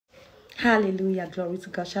Hallelujah. Glory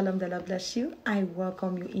to God. Shalom. The Lord bless you. I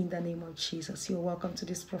welcome you in the name of Jesus. You're welcome to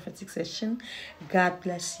this prophetic session. God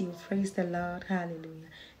bless you. Praise the Lord. Hallelujah.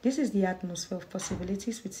 This is the atmosphere of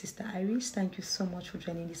possibilities with Sister Iris. Thank you so much for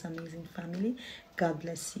joining this amazing family. God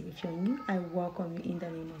bless you. If you're new, I welcome you in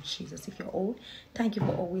the name of Jesus. If you're old, thank you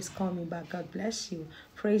for always coming back. God bless you.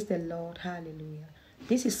 Praise the Lord. Hallelujah.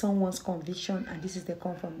 This is someone's conviction and this is the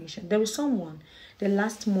confirmation. There is someone, the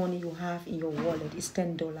last money you have in your wallet is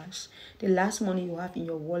 $10. The last money you have in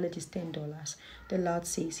your wallet is $10. The Lord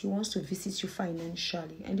says He wants to visit you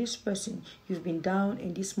financially. And this person, you've been down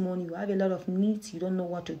and this morning you have a lot of needs, you don't know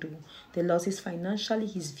what to do. The Lord says financially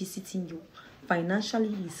He's visiting you.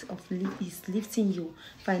 Financially, He's lifting you.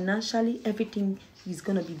 Financially, everything is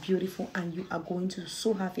going to be beautiful and you are going to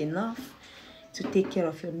so have enough to take care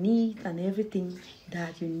of your need and everything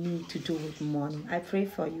that you need to do with money. I pray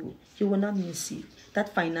for you. You will not miss it.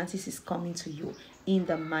 That finances is coming to you in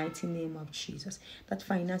the mighty name of Jesus. That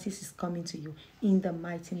finances is coming to you in the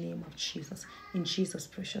mighty name of Jesus. In Jesus'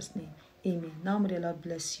 precious name. Amen. Now may the Lord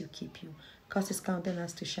bless you, keep you, cause His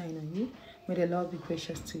countenance to shine on you. May the Lord be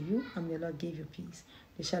gracious to you and may the Lord give you peace.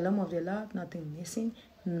 The shalom of the Lord, nothing missing,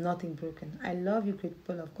 nothing broken. I love you, great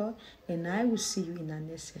people of God, and I will see you in our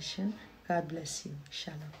next session. God bless you.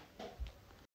 Shalom.